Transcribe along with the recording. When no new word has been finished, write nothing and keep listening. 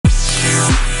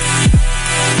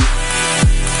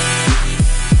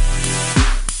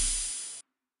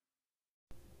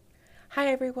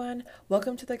Hi everyone,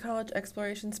 welcome to the College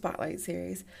Exploration Spotlight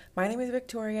Series. My name is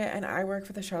Victoria and I work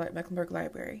for the Charlotte Mecklenburg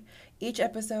Library. Each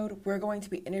episode, we're going to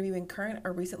be interviewing current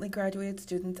or recently graduated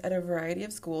students at a variety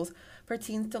of schools for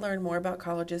teens to learn more about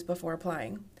colleges before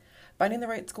applying. Finding the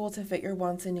right school to fit your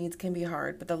wants and needs can be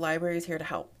hard, but the library is here to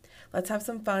help. Let's have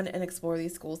some fun and explore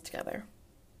these schools together.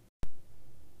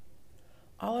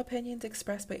 All opinions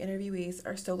expressed by interviewees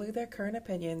are solely their current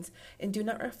opinions and do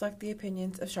not reflect the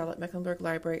opinions of Charlotte Mecklenburg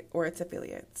Library or its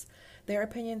affiliates. Their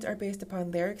opinions are based upon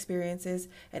their experiences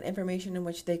and information in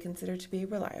which they consider to be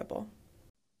reliable.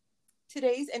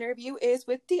 Today's interview is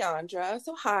with Deandra.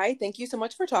 So hi, thank you so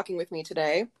much for talking with me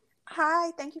today. Hi,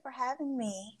 thank you for having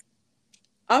me.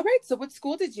 All right, so what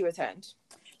school did you attend?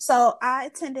 So I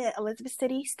attended Elizabeth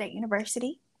City State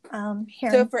University.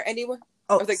 So for anyone...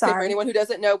 sorry. For anyone who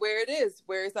doesn't know where it is,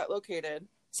 where is that located?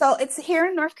 So it's here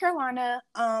in North Carolina.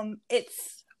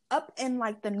 It's up in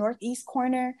like the northeast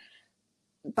corner,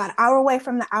 about an hour away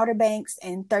from the Outer Banks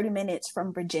and 30 minutes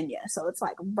from Virginia. So it's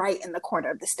like right in the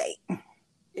corner of the state.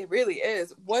 It really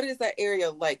is. What is that area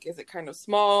like? Is it kind of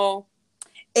small?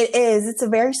 It is. It's a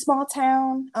very small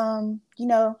town.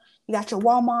 You got your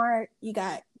Walmart, you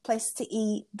got places to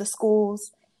eat, the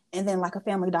schools, and then like a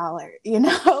Family Dollar,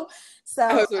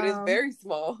 So it is very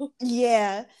small.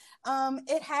 Yeah.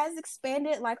 It has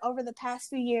expanded like over the past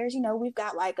few years. We've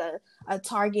got like a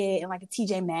Target and like a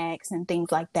TJ Maxx and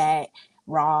things like that,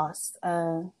 Ross,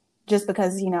 just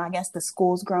because, I guess the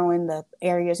school's growing, the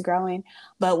area's growing.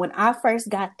 But when I first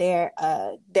got there,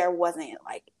 there wasn't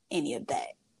like any of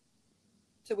that.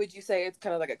 So would you say it's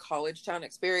kind of like a college town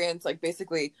experience? Like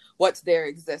basically what's there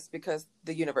exists because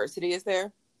the university is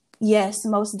there? Yes,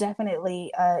 most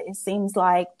definitely. It seems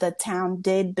like the town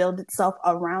did build itself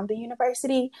around the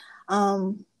university.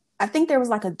 I think there was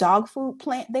like a dog food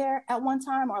plant there at one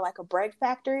time or like a bread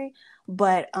factory.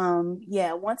 But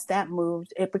once that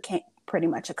moved, it became pretty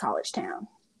much a college town.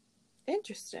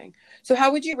 Interesting. So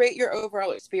how would you rate your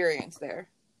overall experience there?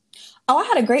 Oh, I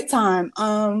had a great time.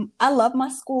 I love my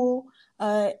school.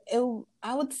 I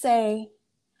would say,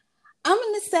 I'm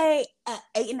going to say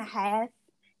 8.5.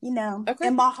 Okay.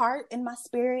 In my heart, in my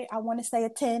spirit, I want to say a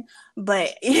 10,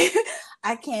 but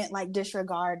I can't like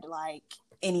disregard like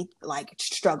any like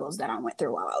struggles that I went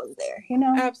through while I was there,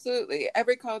 Absolutely.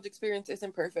 Every college experience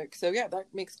isn't perfect. So yeah, that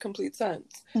makes complete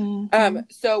sense. Mm-hmm.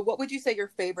 So what would you say your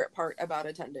favorite part about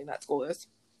attending that school is?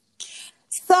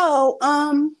 So,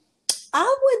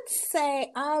 I would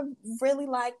say I really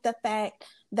like the fact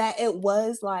that it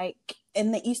was like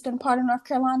in the eastern part of North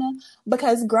Carolina,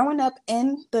 because growing up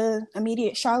in the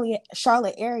immediate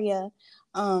Charlotte area,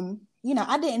 I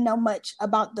didn't know much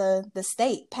about the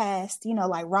state past,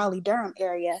 like Raleigh, Durham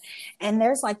area. And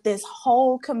there's like this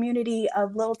whole community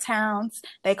of little towns.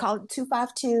 They call it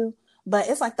 252, but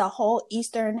it's like the whole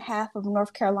eastern half of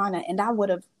North Carolina. And I would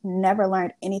have never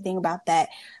learned anything about that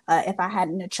if I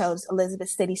hadn't have chose Elizabeth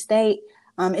City State.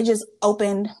 It just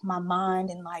opened my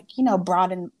mind and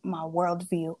broadened my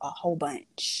worldview a whole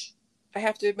bunch. I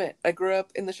have to admit, I grew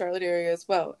up in the Charlotte area as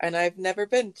well, and I've never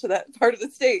been to that part of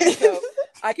the state. So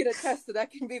I can attest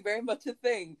that can be very much a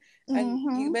thing.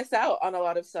 And you miss out on a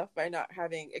lot of stuff by not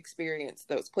having experienced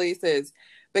those places.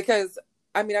 Because,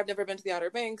 I've never been to the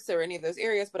Outer Banks or any of those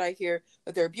areas, but I hear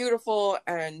that they're beautiful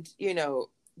and,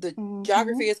 the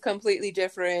geography is completely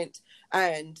different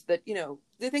and that,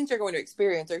 the things you're going to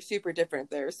experience are super different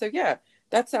there. So yeah,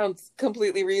 that sounds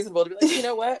completely reasonable to be like, you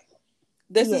know what?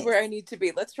 This is where I need to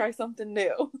be. Let's try something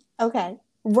new. Okay.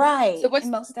 Right. So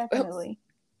most definitely.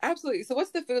 Absolutely. So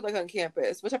what's the food like on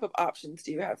campus? What type of options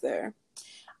do you have there?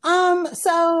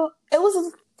 So it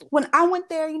was when I went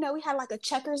there, we had like a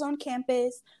Checkers on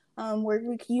campus. Where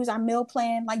we could use our meal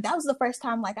plan. Like that was the first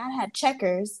time like I had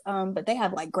Checkers. But they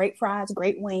have like great fries,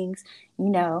 great wings.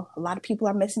 A lot of people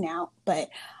are missing out. But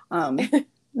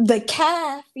the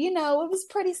CAF, it was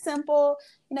pretty simple.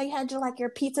 You had your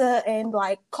pizza and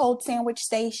like cold sandwich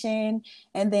station,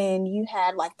 and then you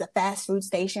had like the fast food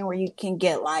station where you can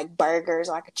get like burgers,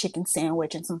 like a chicken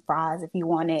sandwich and some fries if you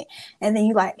want it. And then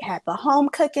you had the home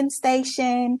cooking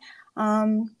station.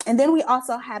 And then we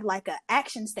also had like an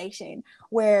action station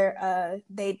where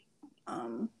they'd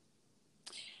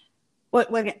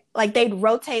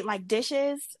rotate like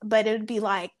dishes, but it would be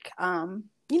like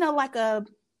like a,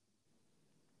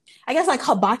 I guess like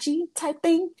hibachi type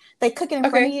thing. They cook it in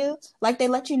front of you. Like they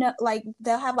let you know, like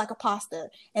they'll have like a pasta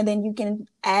and then you can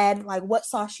add like what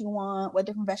sauce you want, what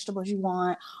different vegetables you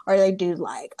want. Or they do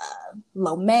like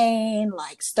lo mein,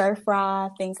 like stir fry,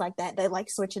 things like that. They like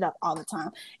switch it up all the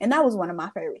time. And that was one of my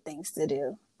favorite things to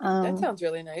do. That sounds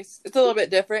really nice. It's a little bit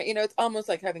different. It's almost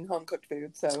like having home cooked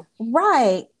food. So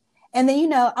right. And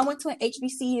then, I went to an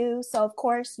HBCU. So, of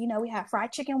course, we had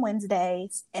fried chicken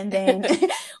Wednesdays. And then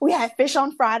we had fish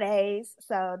on Fridays.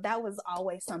 So that was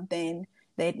always something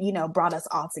that, brought us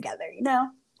all together.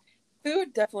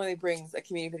 Food definitely brings a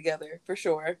community together, for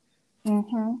sure.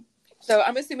 Mm-hmm. So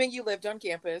I'm assuming you lived on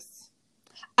campus.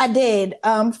 I did.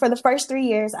 For the first 3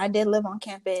 years, I did live on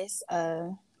campus.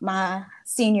 My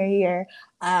senior year,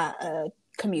 I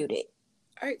commuted.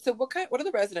 All right. So what are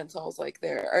the residence halls like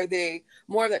there? Are they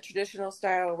more of that traditional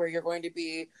style where you're going to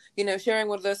be, sharing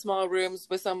one of those small rooms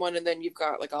with someone, and then you've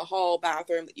got like a hall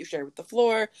bathroom that you share with the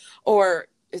floor? Or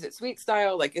is it suite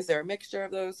style? Like, is there a mixture of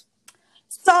those?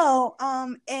 So,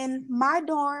 in my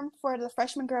dorm for the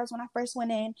freshman girls, when I first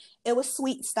went in, it was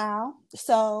suite style.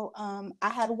 So, I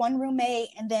had one roommate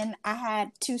and then I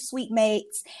had two suite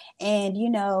mates, and,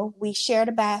 we shared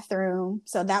a bathroom.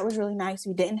 So that was really nice.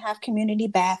 We didn't have community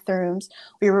bathrooms.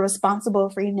 We were responsible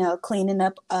for, cleaning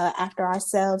up, after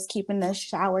ourselves, keeping the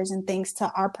showers and things to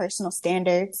our personal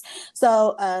standards.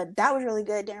 So, that was really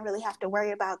good. Didn't really have to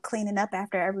worry about cleaning up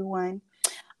after everyone.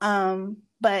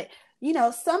 But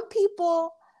some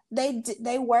people,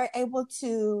 they were able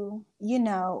to,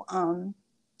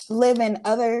 live in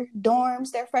other dorms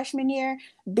their freshman year,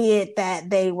 be it that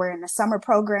they were in a summer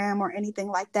program or anything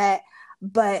like that.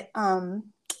 But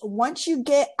once you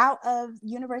get out of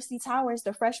University Towers,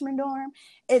 the freshman dorm,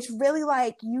 it's really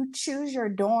like you choose your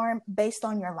dorm based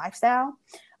on your lifestyle.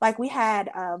 Like we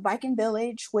had Viking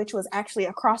Village, which was actually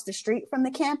across the street from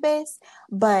the campus,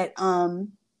 but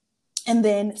and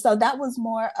then, so that was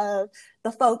more of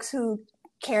the folks who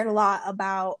cared a lot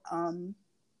about,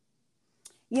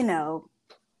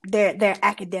 their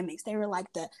academics. They were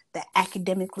like the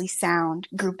academically sound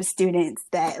group of students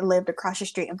that lived across the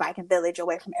street in Viking Village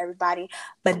away from everybody.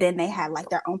 But then they had like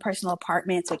their own personal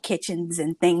apartments with kitchens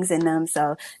and things in them.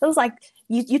 So it was like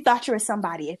you thought you were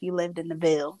somebody if you lived in the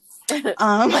Ville.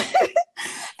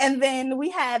 And then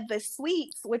we had the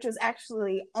suites, which was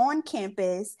actually on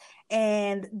campus,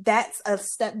 and that's a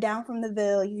step down from the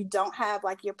Ville. You don't have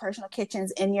like your personal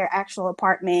kitchens in your actual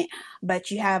apartment,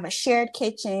 but you have a shared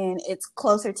kitchen. It's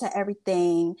closer to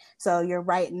everything, so you're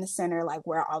right in the center, like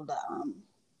where all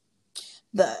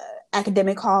the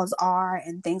academic halls are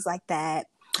and things like that.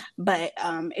 But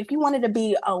if you wanted to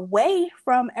be away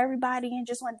from everybody and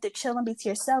just wanted to chill and be to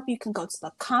yourself, you can go to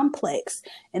the complex.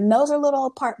 And those are little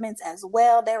apartments as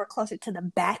well. They were closer to the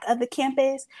back of the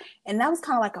campus. And that was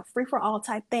kind of like a free-for-all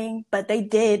type thing. But they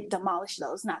did demolish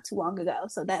those not too long ago.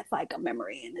 So that's like a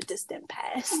memory in the distant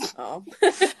past. Oh.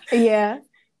 Yeah.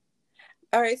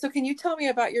 All right. So can you tell me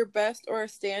about your best or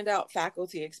standout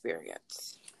faculty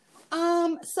experience?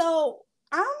 So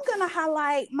I'm going to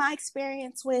highlight my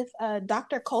experience with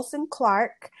Dr. Colson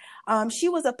Clark. She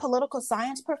was a political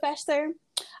science professor.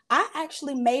 I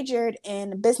actually majored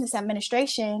in business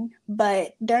administration,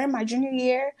 but during my junior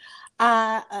year,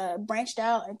 I branched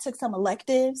out and took some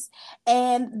electives.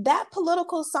 And that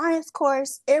political science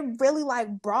course, it really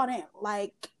like broadened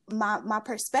like my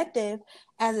perspective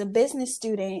as a business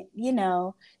student,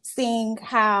 seeing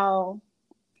how,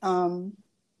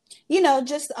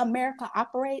 just America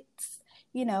operates,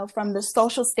 from the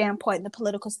social standpoint, the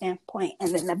political standpoint,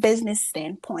 and then the business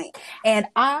standpoint. And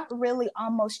I really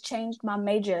almost changed my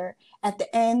major at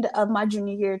the end of my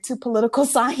junior year to political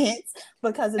science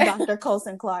because of Dr.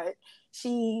 Colson Clark.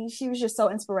 She was just so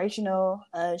inspirational.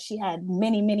 She had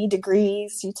many, many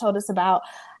degrees. She told us about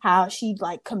how she'd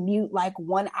like commute like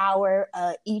 1 hour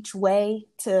each way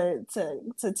to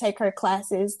take her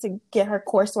classes, to get her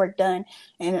coursework done,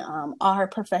 and all her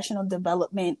professional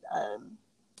development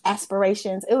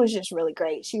aspirations. It was just really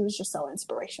great. She was just so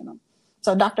inspirational.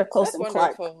 So Dr. Colson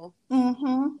Clark.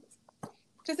 Mm-hmm.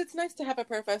 Because it's nice to have a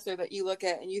professor that you look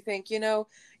at and you think, you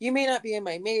may not be in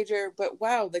my major, but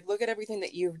wow, like look at everything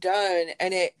that you've done.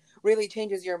 And it really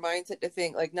changes your mindset to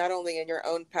think like not only in your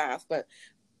own path, but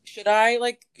should I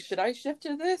shift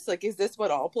to this? Like, is this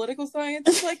what all political science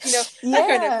is like? Yeah. That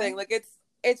kind of thing. Like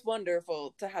it's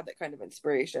wonderful to have that kind of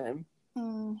inspiration.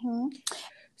 Mm-hmm.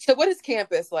 So what is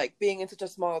campus like, being in such a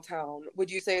small town?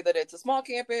 Would you say that it's a small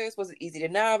campus? Was it easy to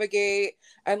navigate?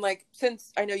 And like,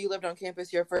 since I know you lived on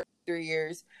campus your first 3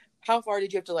 years, how far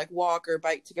did you have to like walk or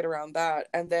bike to get around that?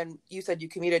 And then you said you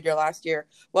commuted your last year.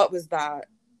 What was that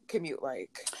commute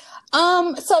like?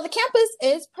 So the campus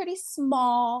is pretty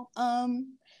small.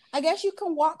 I guess you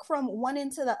can walk from one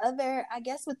end to the other, I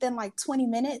guess within like 20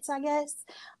 minutes, I guess.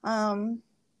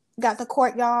 Got the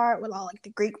courtyard with all like the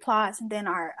Greek plots and then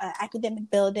our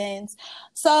academic buildings.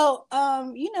 So,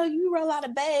 you roll out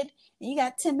of bed and you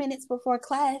got 10 minutes before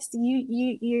class.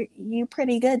 You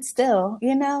pretty good still,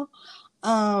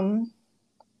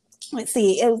 let's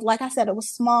see, it was, like I said, it was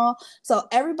small, so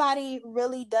everybody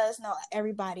really does know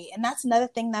everybody, and that's another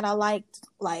thing that I liked.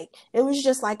 Like, it was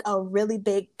just like a really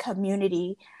big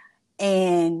community,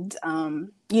 and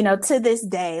to this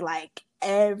day, like,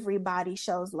 everybody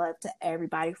shows love to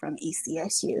everybody from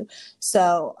ECSU.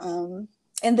 So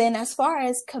and then as far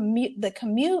as the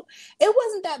commute, it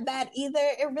wasn't that bad either.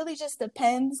 It really just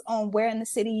depends on where in the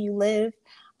city you live.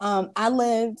 I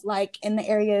lived like in the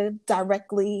area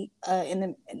directly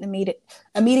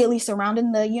immediately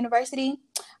surrounding the university,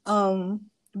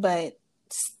 but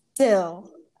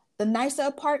still, the nicer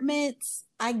apartments,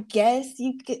 I guess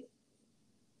you could.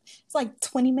 It's like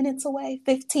 20 minutes away,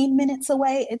 15 minutes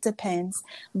away. It depends,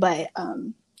 but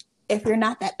if you're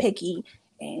not that picky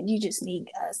and you just need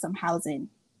some housing,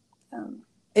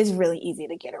 it's really easy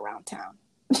to get around town.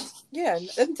 Yeah,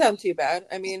 it doesn't sound too bad.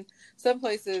 I mean, some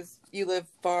places you live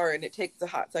far and it takes a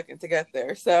hot second to get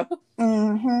there. So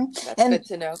that's good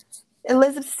to know.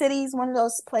 Elizabeth City is one of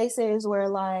those places where,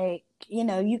 like,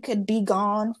 you could be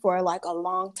gone for like a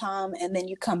long time and then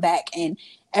you come back and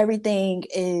everything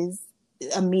is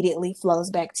immediately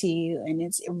flows back to you, and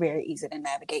it's very easy to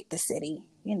navigate the city.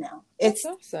 That's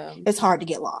awesome. It's hard to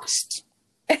get lost.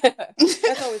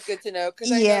 That's always good to know,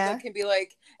 because I know Yeah. that can be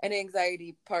like an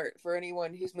anxiety part for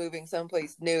anyone who's moving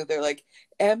someplace new. They're like,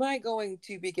 am I going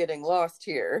to be getting lost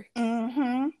here?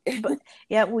 But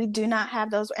yeah, we do not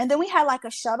have those. And then we had like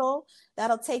a shuttle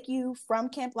that'll take you from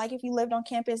camp. Like, if you lived on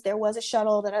campus, there was a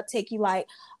shuttle that'll take you like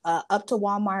up to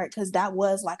Walmart, because that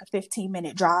was like a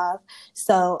 15-minute drive.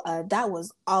 So that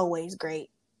was always great.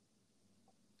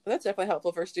 Well, that's definitely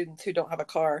helpful for students who don't have a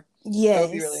car. Yes. That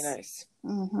would be really nice.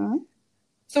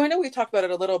 So I know we talked about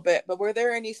it a little bit, but were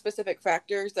there any specific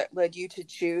factors that led you to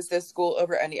choose this school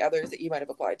over any others that you might have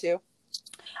applied to?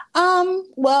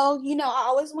 Well, I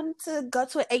always wanted to go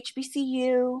to an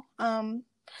HBCU.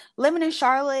 Living in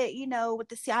Charlotte, with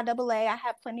the CIAA,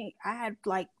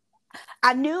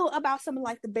 I knew about some of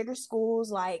like the bigger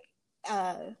schools, like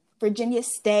Virginia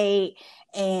State,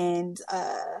 and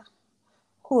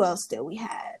who else did we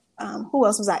have? Who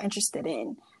else was I interested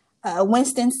in?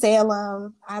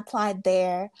 Winston-Salem, I applied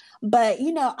there. But,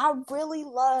 I really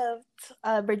loved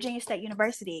Virginia State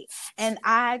University, and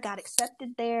I got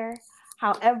accepted there.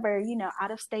 However,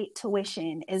 out-of-state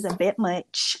tuition is a bit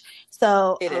much.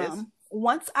 So it is.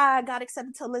 Once I got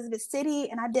accepted to Elizabeth City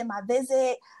and I did my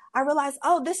visit, I realized,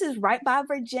 oh, this is right by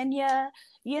Virginia.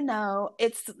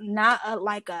 It's not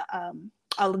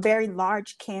a very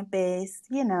large campus.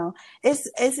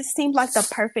 It seemed like the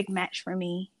perfect match for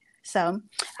me. So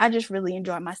I just really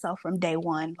enjoyed myself from day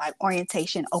one, like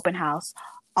orientation, open house,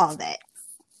 all that.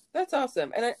 That's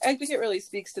awesome. And I think it really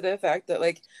speaks to the fact that,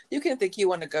 like, you can think you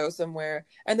want to go somewhere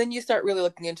and then you start really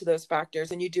looking into those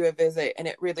factors and you do a visit and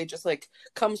it really just like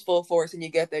comes full force and you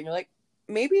get there and you're like,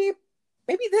 maybe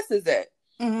this is it.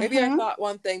 Maybe I thought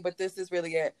one thing, but this is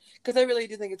really it. Because I really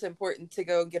do think it's important to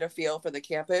go and get a feel for the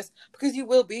campus, because you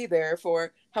will be there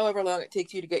for however long it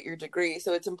takes you to get your degree.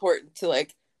 So it's important to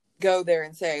like go there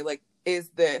and say, like, is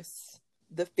this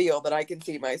the field that I can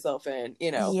see myself in,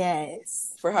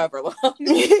 Yes, for however long.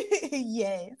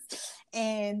 Yes.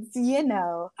 And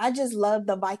I just love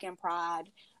the Viking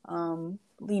Pride.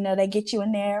 They get you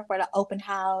in there for the open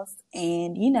house,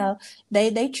 and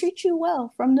they treat you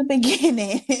well from the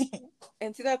beginning.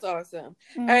 And see, that's awesome.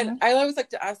 And I always like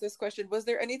to ask this question: was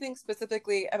there anything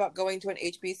specifically about going to an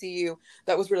HBCU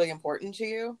that was really important to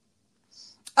you?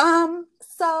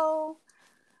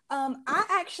 I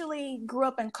actually grew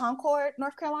up in Concord,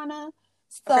 North Carolina.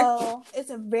 So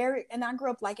okay. And I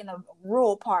grew up like in a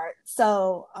rural part.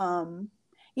 So,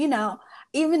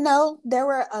 even though there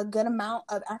were a good amount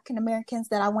of African Americans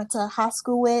that I went to high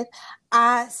school with,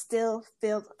 I still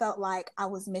felt like I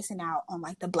was missing out on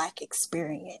like the Black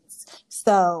experience.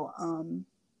 So,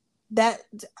 that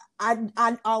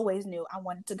I always knew I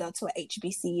wanted to go to a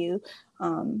HBCU.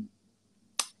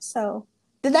 So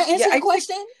did that answer the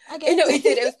question? I guess. No, it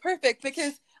did. It was perfect,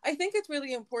 because I think it's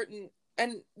really important.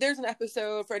 And there's an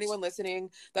episode for anyone listening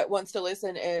that wants to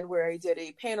listen in where I did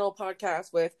a panel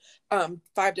podcast with 5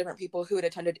 different people who had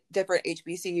attended different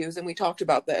HBCUs, and we talked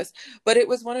about this. But it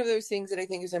was one of those things that I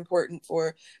think is important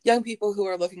for young people who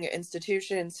are looking at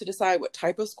institutions to decide what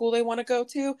type of school they want to go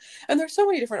to. And there's so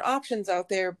many different options out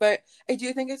there, but I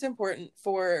do think it's important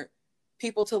for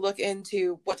people to look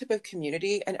into what type of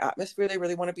community and atmosphere they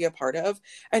really want to be a part of.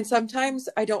 And sometimes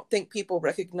I don't think people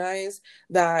recognize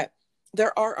that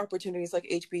there are opportunities like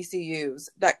HBCUs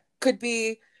that could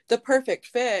be the perfect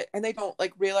fit, and they don't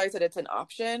like realize that it's an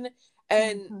option,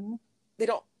 and they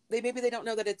don't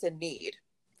know that it's a need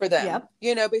for them,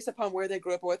 based upon where they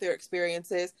grew up or what their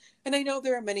experience is. And I know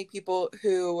there are many people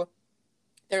who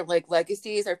their like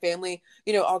legacies, our family,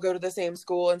 you know, all go to the same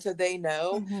school. And so they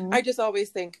know. I just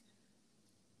always think,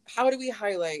 how do we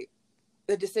highlight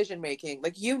the decision-making?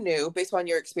 Like, you knew based on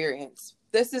your experience,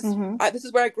 this is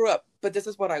where I grew up, but this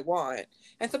is what I want.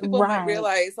 And some people might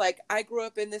realize, like, I grew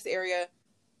up in this area,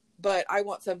 but I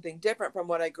want something different from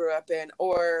what I grew up in,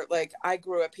 or like I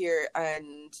grew up here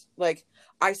and like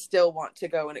I still want to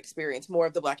go and experience more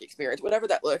of the Black experience, whatever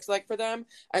that looks like for them.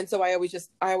 And so I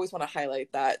always want to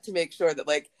highlight that to make sure that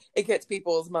like it gets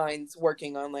people's minds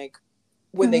working on like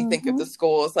when they think of the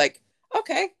schools, like,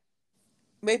 okay,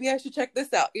 maybe I should check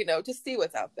this out, you know, to see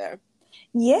what's out there.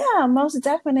 Yeah, most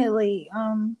definitely.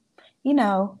 You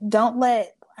know, don't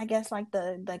let, I guess, like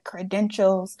the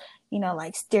credentials, you know,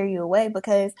 like steer you away,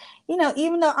 because, you know,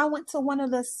 even though I went to one of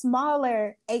the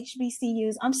smaller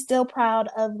HBCUs, I'm still proud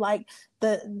of like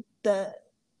the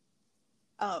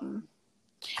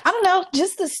I don't know,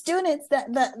 just the students,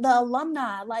 that the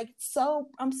alumni, like, so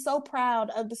I'm so proud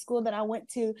of the school that I went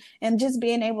to, and just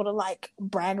being able to like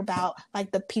brag about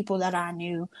like the people that I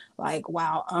knew, like,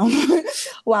 while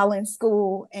while in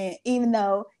school. And even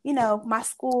though, you know, my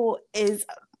school is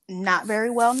not very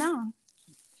well known.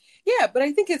 Yeah, but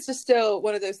I think it's just still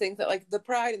one of those things that like the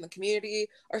pride and the community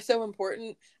are so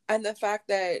important. And the fact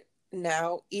that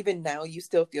even now, you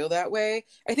still feel that way,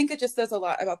 I think it just says a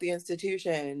lot about the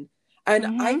institution.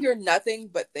 And I hear nothing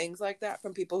but things like that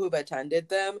from people who've attended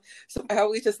them. So I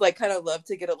always just like kind of love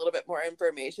to get a little bit more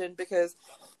information, because,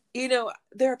 you know,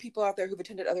 there are people out there who've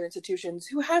attended other institutions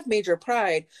who have major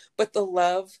pride, but the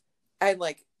love and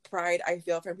like pride I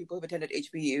feel from people who've attended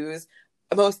HBUs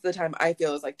most of the time I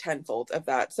feel is like tenfold of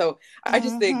that. So I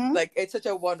just think like it's such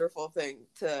a wonderful thing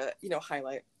to, you know,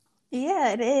 highlight.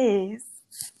 Yeah, it is.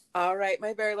 All right,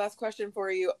 my very last question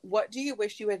for you. What do you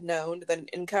wish you had known that an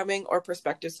incoming or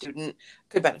prospective student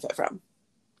could benefit from?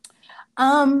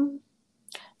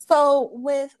 So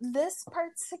with this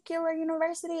particular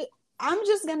university, I'm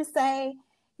just going to say,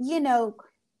 you know,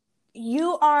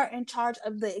 you are in charge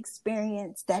of the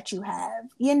experience that you have,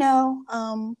 you know,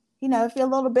 if you're a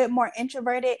little bit more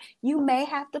introverted, you may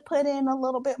have to put in a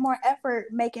little bit more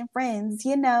effort making friends,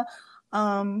 you know.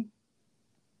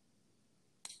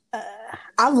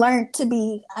 I learned to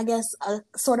be, I guess, a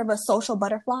sort of a social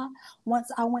butterfly once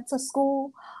I went to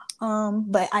school.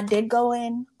 But I did go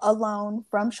in alone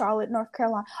from Charlotte, North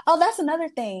Carolina. Oh, that's another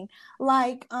thing.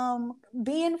 Like,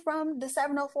 being from the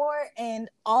 704 and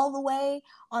all the way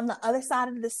on the other side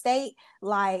of the state,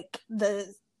 like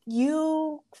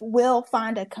you will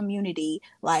find a community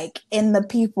like in the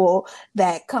people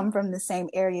that come from the same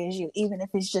area as you, even if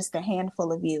it's just a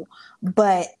handful of you.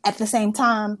 But at the same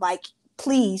time, like,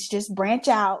 please just branch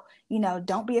out, you know,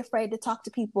 don't be afraid to talk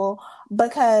to people,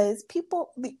 because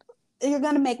you're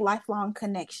going to make lifelong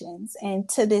connections. And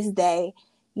to this day,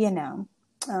 you know,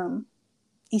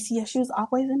 ECSU is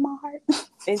always in my heart.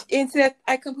 And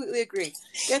I completely agree.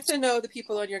 Get to know the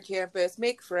people on your campus,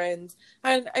 make friends.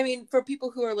 And I mean, for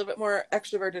people who are a little bit more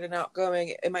extroverted and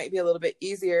outgoing, it might be a little bit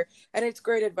easier. And it's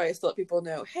great advice to let people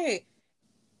know, hey,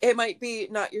 it might be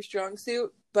not your strong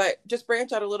suit, but just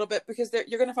branch out a little bit, because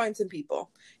you're going to find some people.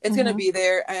 It's going to be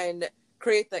there, and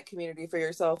create that community for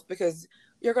yourself, because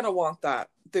you're going to want that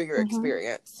through your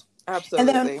experience. Absolutely.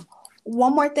 And then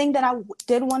one more thing that I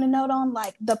did want to note on,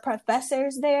 like, the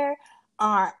professors there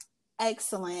are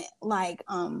excellent. Like,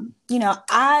 you know,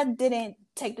 I didn't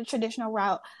take the traditional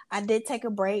route. I did take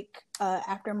a break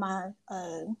after my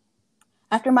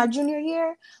junior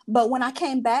year, but when I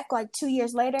came back like 2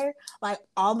 years later, like,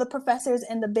 all the professors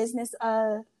in the business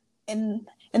in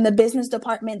the business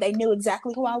department, they knew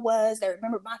exactly who I was. They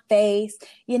remembered my face,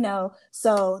 you know.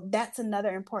 So that's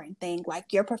another important thing.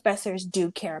 Like, your professors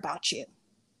do care about you.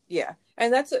 Yeah.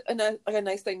 And that's a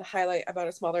nice thing to highlight about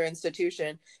a smaller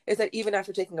institution, is that even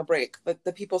after taking a break,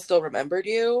 the people still remembered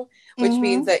you, which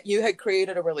means that you had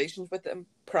created a relationship with them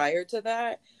prior to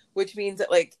that, which means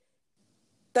that like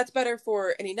that's better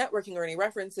for any networking or any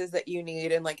references that you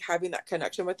need, and like having that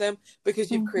connection with them,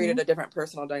 because you've created a different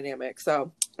personal dynamic.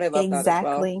 So I love that as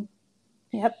well.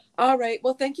 Yep. All right.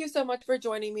 Well, thank you so much for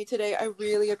joining me today. I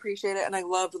really appreciate it. And I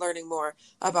loved learning more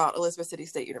about Elizabeth City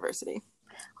State University.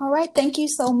 All right. Thank you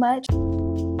so much.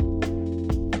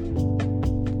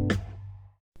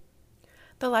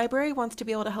 The library wants to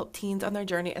be able to help teens on their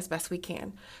journey as best we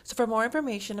can. So for more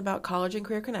information about college and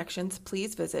career connections,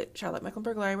 please visit Charlotte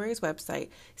Mecklenburg Library's website,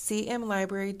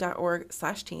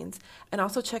 cmlibrary.org/teens, and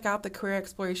also check out the Career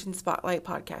Exploration Spotlight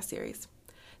podcast series.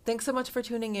 Thanks so much for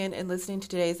tuning in and listening to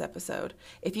today's episode.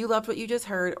 If you loved what you just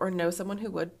heard or know someone who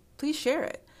would, please share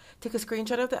it. Take a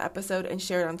screenshot of the episode and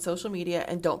share it on social media,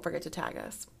 and don't forget to tag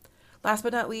us. Last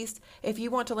but not least, if you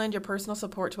want to lend your personal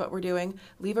support to what we're doing,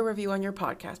 leave a review on your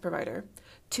podcast provider.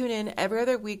 Tune in every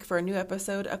other week for a new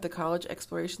episode of the College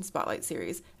Exploration Spotlight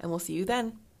series, and we'll see you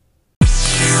then.